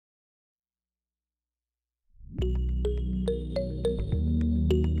Hi,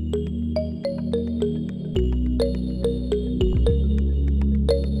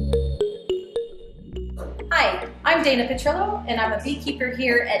 I'm Dana Petrillo, and I'm a beekeeper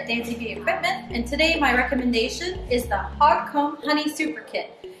here at Dancy Bee Equipment, and today my recommendation is the Hogg Comb Honey Super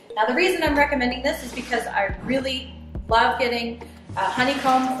Kit. Now the reason I'm recommending this is because I really love getting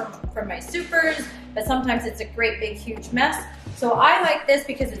honeycomb from my supers, but sometimes it's a great big huge mess. So I like this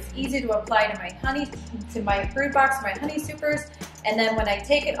because it's easy to apply to my honey, to my brood box, my honey supers, and then when I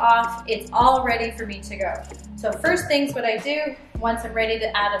take it off, it's all ready for me to go. So first things what I do, once I'm ready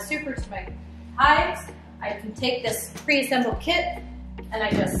to add a super to my hives, I can take this pre-assembled kit and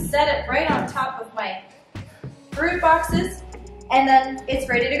I just set it right on top of my brood boxes, and then it's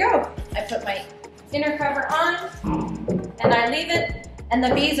ready to go. I put my inner cover on and I leave it, and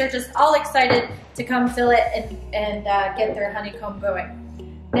the bees are just all excited to come fill it and get their honeycomb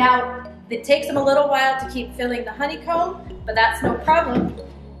going. Now, it takes them a little while to keep filling the honeycomb, but that's no problem,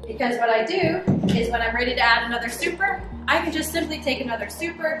 because what I do is when I'm ready to add another super, I can just simply take another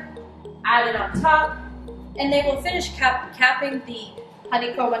super, add it on top, and they will finish capping the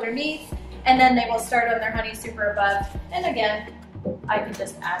honeycomb underneath, and then they will start on their honey super above, and again, I can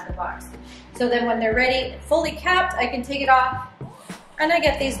just add the box. So then when they're ready, fully capped, I can take it off, and I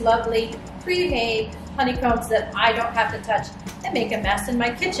get these lovely pre-made honeycombs that I don't have to touch and make a mess in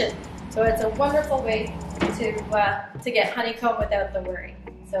my kitchen. So it's a wonderful way to get honeycomb without the worry.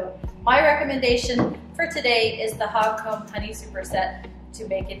 So my recommendation for today is the Hogg Comb Honey Super Set to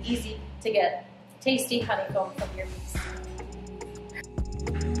make it easy to get tasty honeycomb from your bees.